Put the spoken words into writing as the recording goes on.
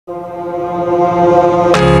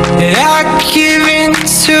I give in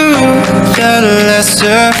to the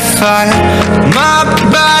lesser fight. My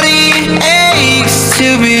body aches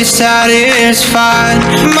to be satisfied.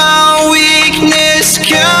 My weakness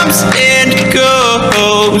comes and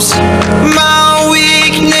goes. My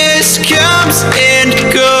weakness comes and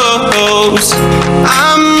goes.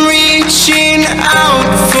 I'm reaching out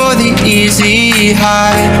for the easy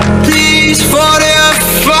high. Please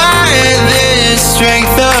fortify this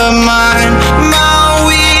strength of mine. My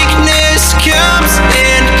weakness comes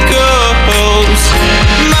and goes.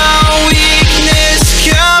 My weakness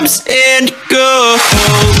comes and goes.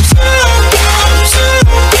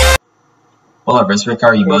 What up, Rick? How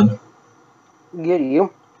are you, bud? Good,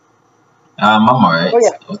 you? I'm alright. Oh,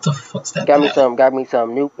 yeah. What the fuck's that? Got me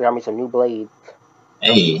some new blades.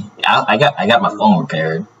 Hey, I got my phone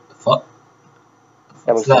repaired. The fuck? Got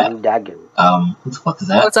me What's some that? new daggers. What the fuck is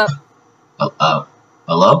that? What's up?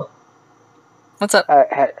 Hello? What's up?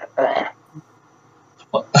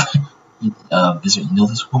 What? Visit, you know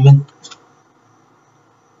this woman?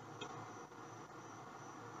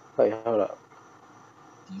 Wait, hold up.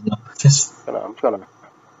 Do you know this? I'm gonna.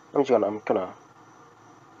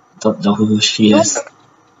 Don't know who she is.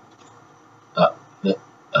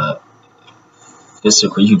 Visit,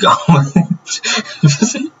 where you going?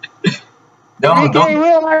 No,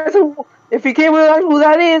 don't. If you can't realize who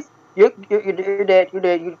that is, you're dead. You're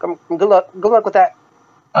dead. Good luck with that.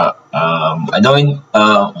 I don't.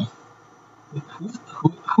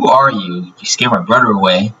 Who are you? You scared my brother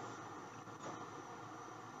away.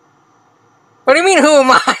 What do you mean, who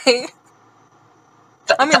am I?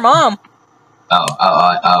 I'm your mom.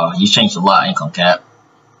 Oh, you changed a lot, ain't gonna cap.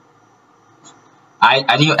 I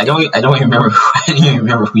don't even remember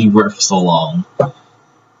who you were for so long.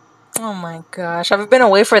 Oh my gosh, have I been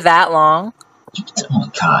away for that long? Oh my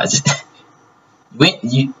god.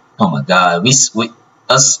 Oh my god.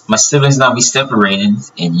 My siblings now, we separated,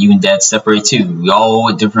 and you and Dad separated too. We all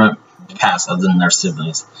went different paths other than our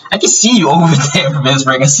siblings. I can see you over there, Miss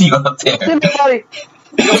Rick. I see you up there.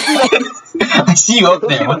 I see you up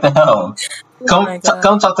there. What the hell? Come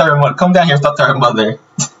talk to her mother. Come down here and talk to her mother.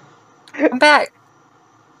 I'm back.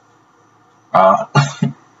 Come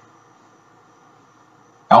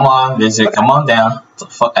on, visit. Come on down. The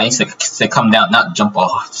fuck? I used to say come down, not jump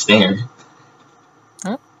off the stairs.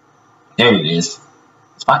 Huh? There it is.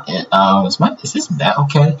 Is this bat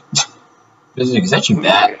okay? Is that you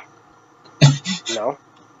bat? No.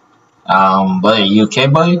 Buddy, are you okay,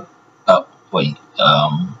 buddy? Oh, wait.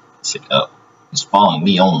 It's following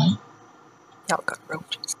me only. Y'all got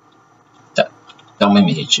roaches. Don't make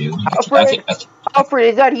me hit you. Alfred,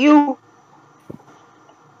 is that you?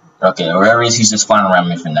 Okay, wherever he's just flying around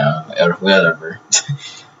me for now, or whatever.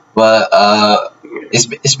 But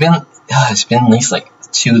it's been at least like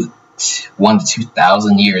 1 to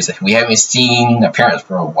 2,000 years. We haven't seen our parents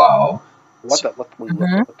for a while. What the?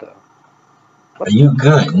 Are you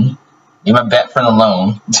good? Leave my bat friend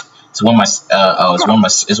alone. It's one of my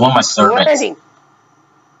servants. It's one of my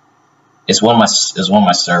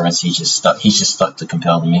servants. He's just stuck to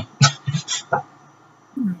compel me.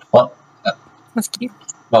 Well, That's cute.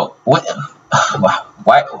 Well, what?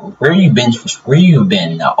 Why? Where have you been? Where have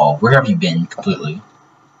you been completely?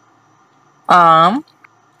 Well,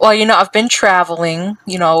 you know, I've been traveling.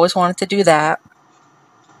 You know, I always wanted to do that.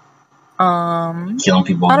 Killing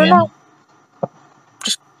people I don't again. know.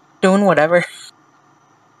 Just doing whatever.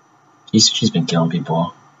 She's been killing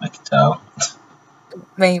people. I can tell.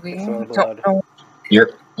 Maybe. Don't know.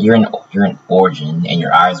 You're an origin, and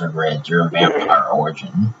your eyes are red. You're a vampire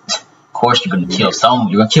origin. Of course, you're gonna kill some.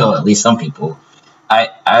 You're gonna kill at least some people. I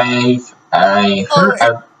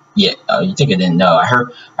heard. You think I didn't know? I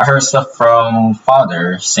heard stuff from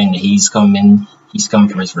Father saying that he's coming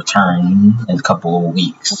for his return in a couple of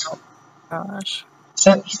weeks. Oh gosh.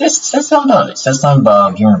 Said something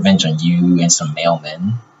about getting revenge on you and some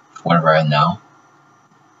mailmen. Whatever I know.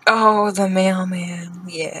 Oh, the mailman.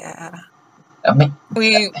 Yeah. I mean,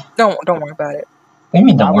 We don't worry about it. What do you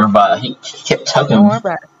mean don't worry about it? He kept telling. Don't worry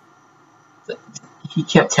about it. He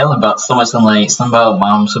kept telling about something about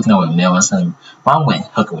mom's hooking up with mail and something. Mom went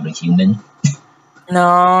hooking with a human.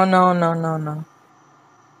 No.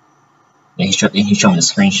 And he showed me the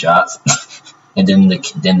screenshots. And then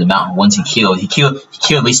the mountain ones he killed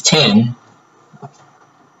at least 10.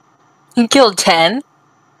 He killed 10?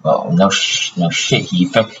 Well, no shit. He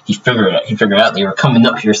figured out they were coming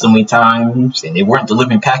up here so many times and they weren't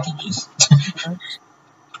delivering packages.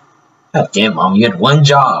 God damn, Mom, you had one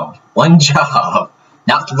job,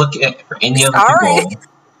 not to look at for any other people.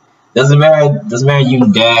 Doesn't matter. You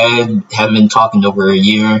and Dad haven't been talking over a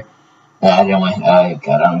year. I don't want.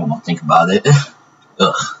 God, I don't want to think about it.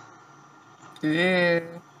 Ugh. Yeah.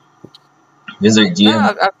 Is there? Do you?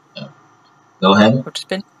 Go ahead. I've just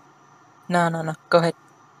been. No. Go ahead.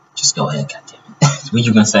 Just go ahead. God damn it. What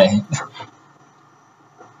you gonna say?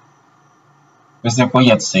 What's there? What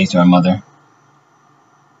you have to say to our mother?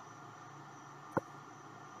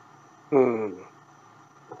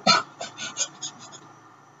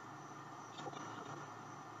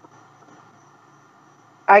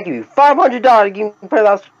 I give you $500 to give me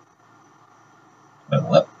 $100. Wait,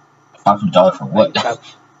 what? $500 for what?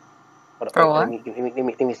 For what? Let me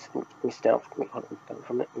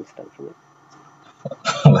stand from it.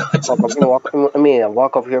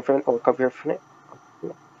 Walk over here for it. Walk over here for it.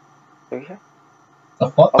 There you go. The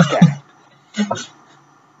fuck? Okay.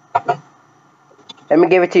 Let me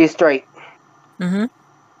give it to you straight. Mm-hmm.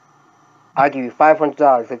 I'll give you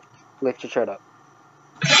 $500. Lift your shirt up.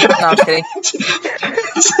 No, I'm kidding.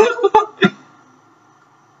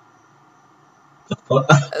 The fuck?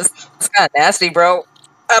 It's kind of nasty, bro.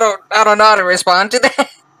 I don't know how to respond to that.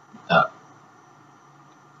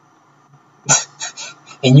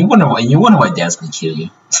 And you wonder why Dad's gonna kill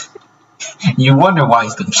you. You wonder why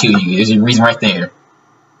he's gonna kill you. There's a reason right there.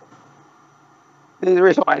 There's a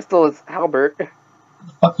reason why I stole his halberd. The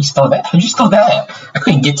fuck you stole that? How'd you steal that? I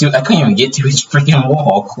couldn't even get to his freaking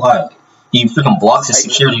wall. Quiet. He freaking blocks his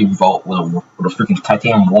security vault with a freaking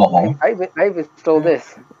titanium wall. I even stole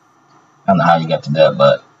this. I don't know how you got to that,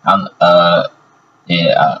 but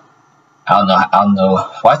yeah. I don't know.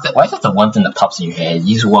 Why is that the one thing that pops in your head?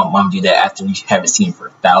 You just want mom to do that after you haven't seen him for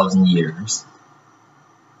 1,000 years.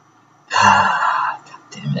 God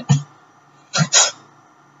damn it.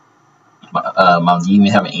 Mom, do you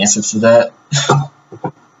even have an answer to that?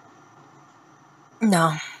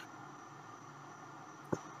 No.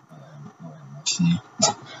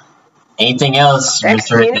 Anything else?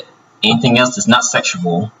 Anything else that's not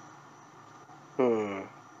sexual?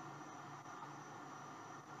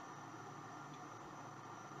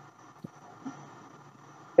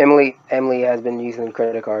 Emily has been using the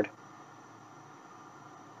credit card.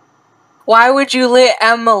 Why would you let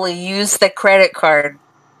Emily use the credit card?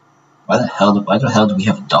 Why the hell do we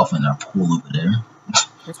have a dolphin in our pool over there?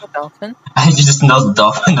 There's a dolphin? I just know the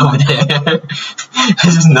dolphin over there. I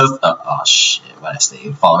just know. Oh shit! What I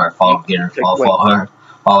say? Follow her. Get her. Follow her.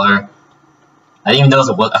 I didn't even know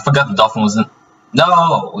it was. I forgot the dolphin wasn't.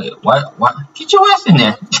 No, wait. What? Get your ass in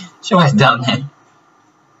there. Get your ass down there.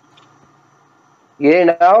 You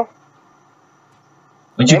didn't know?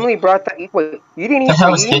 Emily brought that. Wait, you didn't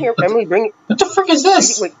hear Emily bring it. What the frick is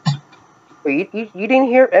this? Wait, you didn't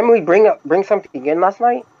hear Emily bring something in last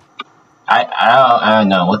night? I don't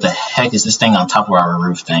know. What the heck is this thing on top of our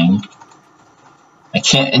roof thing? I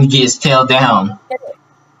can't get his tail down.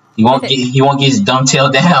 He won't get his dumb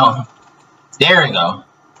tail down. There we go.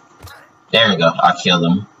 I killed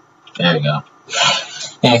him. There we go.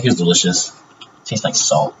 Yeah, he was delicious. Tastes like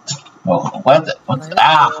salt. Oh, what?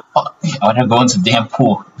 Ah! I want to go into the damn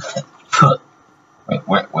pool. Wait,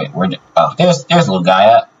 where did? Oh, there's a little guy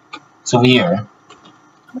at. It's over here.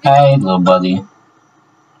 Hey, little buddy.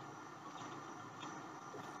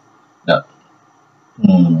 No.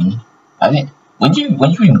 I didn't. When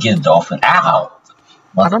you even get a dolphin? Ow!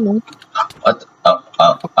 What? I don't know. What?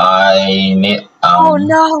 I made. Oh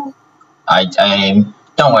no! I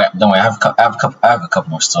don't worry. I have a couple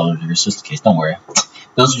more soldiers just in case. Don't worry.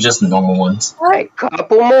 Those are just the normal ones. A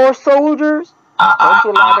couple more soldiers? Don't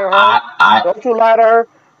you lie to her. Don't you lie to her.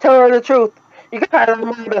 Tell her the truth. You gotta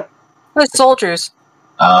remember. What soldiers?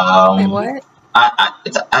 Wait, what?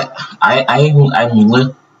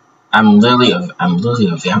 I'm literally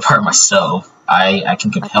a vampire myself. I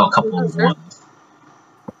can compel a couple of ones.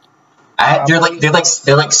 They're like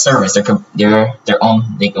servants.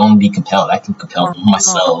 They only be compelled. I can compel them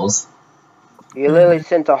myself. You literally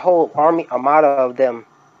sent a whole armada of them.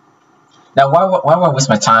 Now, why would I waste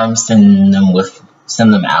my time send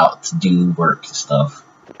them out to do work and stuff?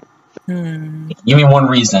 Give me one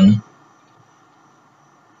reason.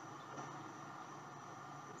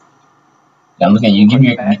 Yeah, I'm looking at you. Give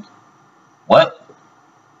me what?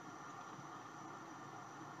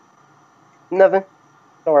 Nothing.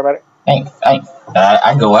 Don't worry about it.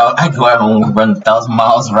 I go out and run 1,000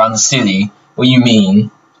 miles around the city. What do you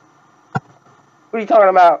mean? What are you talking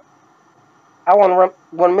about? I want to run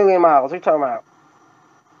 1 million miles. What are you talking about?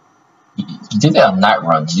 You did that on night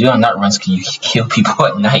runs. You do on night runs because you kill people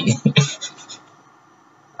at night.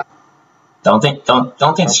 Don't think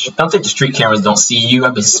the street cameras don't see you.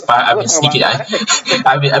 I've been sneaking.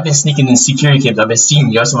 I've been sneaking in security cams. I've been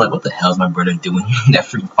seeing you. I was like, what the hell is my brother doing at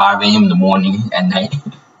freaking 5 a.m. in the morning at night?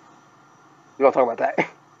 We don't talk about that.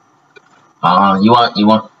 You want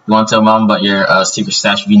to tell Mom about your secret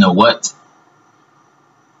stash? You know what?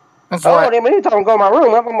 Oh, then when you talking go to my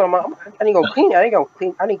room, I need to go clean. I need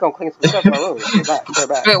to go clean some stuff in my room. Get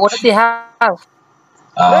back. Wait, what does he have?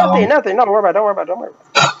 Nothing. Don't worry about it.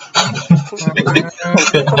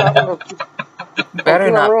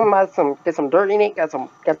 Better not. Room, get some dirt in it. Got some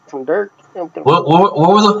dirt. What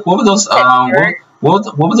were those what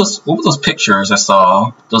were those pictures I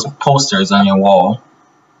saw? Those posters on your wall.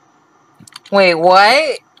 Wait,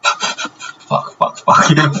 what? Fuck.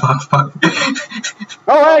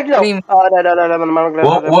 Oh, no. You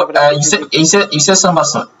said something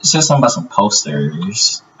about some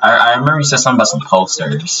posters. I remember you said something about some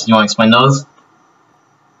posters. You want to explain those?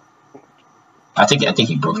 I think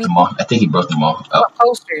he broke them all. What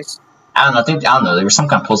posters? I don't know. There was some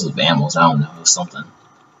kind of posters of animals. I don't know. It was something.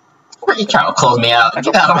 Where are you trying to close me out?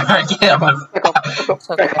 Get out of here! Get out of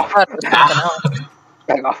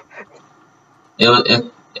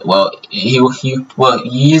here!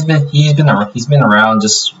 He's been around,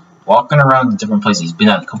 just walking around different places. He's been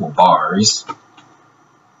at a couple bars.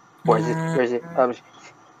 Where is it?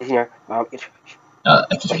 Is here. I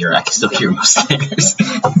can still hear him upstairs.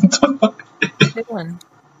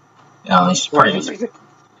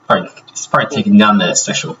 He's probably taking down that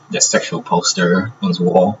sexual poster on his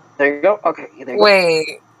wall. There you go. Okay. There you go.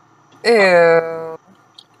 Wait. Ew.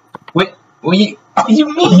 Wait. What do you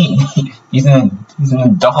mean? He's an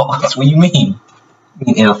adult. What do you mean?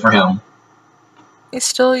 Ill for him. He's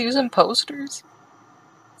still using posters?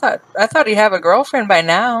 I thought he'd have a girlfriend by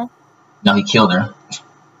now. No, he killed her.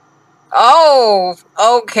 Oh,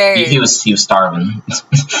 okay. He was starving.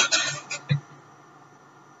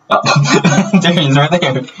 There he is, right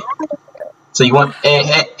there. So you want?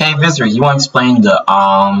 Hey, visitor, you want to explain the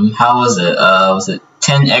how was it? Was it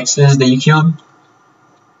 10 exes that you killed?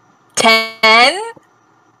 10?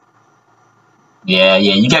 Yeah,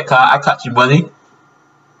 you get caught. I caught you, buddy.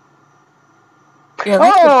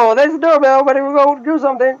 Yeah, there's the doorbell, but we're going to do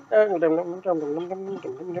something.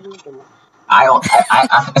 I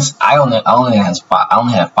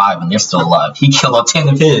only have 5, and they're still alive. He killed all 10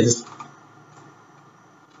 of his.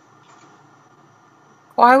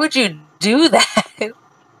 Why would you do that?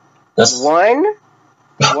 One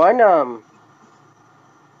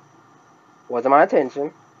wasn't my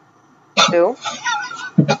intention. 2,